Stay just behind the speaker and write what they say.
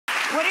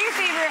What are your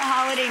favorite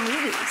holiday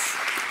movies?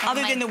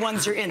 Other than the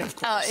ones you're in, of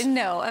course. Oh,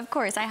 no, of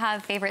course. I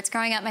have favorites.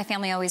 Growing up, my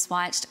family always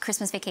watched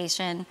Christmas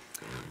Vacation.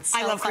 So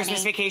I love funny.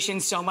 Christmas Vacation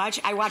so much.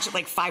 I watch it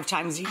like 5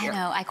 times a year. I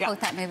know. I quote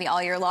that movie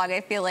all year long.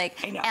 I feel like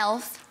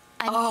Elf.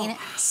 I mean,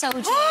 so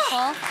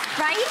joyful,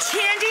 right?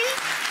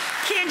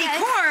 Candy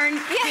corn,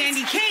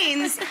 candy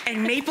canes,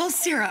 and maple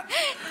syrup.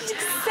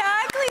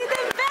 Exactly,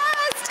 the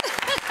best.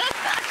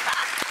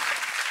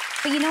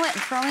 But you know what?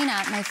 Growing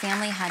up, my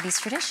family had these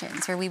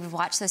traditions where we would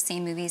watch those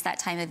same movies that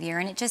time of year,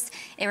 and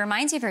it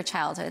reminds you of your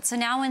childhood. So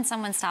now when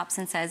someone stops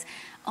and says,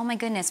 "Oh my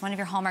goodness, one of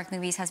your Hallmark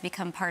movies has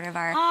become part of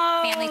our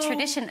family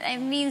tradition," it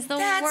means the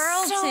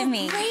world to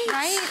me,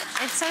 right?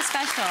 It's so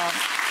special.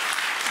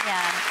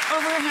 Yeah.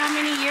 Over how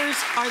many years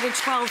are the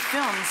 12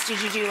 films?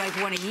 Did you do like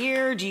one a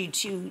year? Do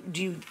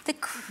you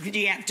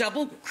have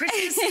double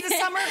Christmas in the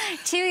summer?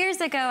 2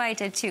 years ago, I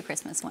did 2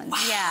 Christmas ones.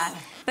 Wow. Yeah.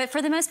 But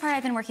for the most part,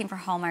 I've been working for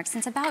Hallmark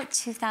since about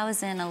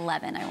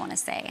 2011, I want to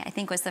say. I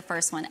think was the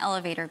first one,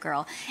 Elevator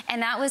Girl.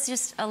 And that was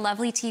just a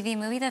lovely TV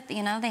movie that,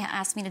 you know, they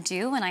asked me to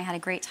do, and I had a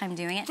great time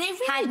doing it. They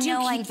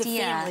really keep the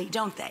family,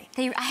 don't they?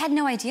 I had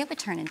no idea it would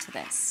turn into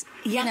this.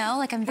 Yeah. You know,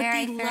 like But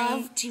they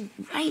love to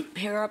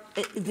pair up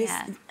this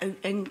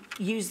and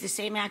use the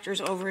same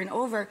actors over and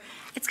over.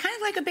 It's kind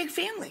of like a big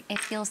family. It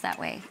feels that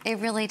way. It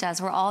really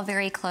does. We're all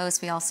very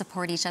close. We all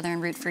support each other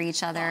and root for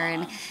each other.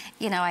 And,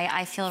 you know,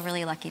 I feel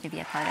really lucky to be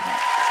a part of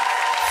it.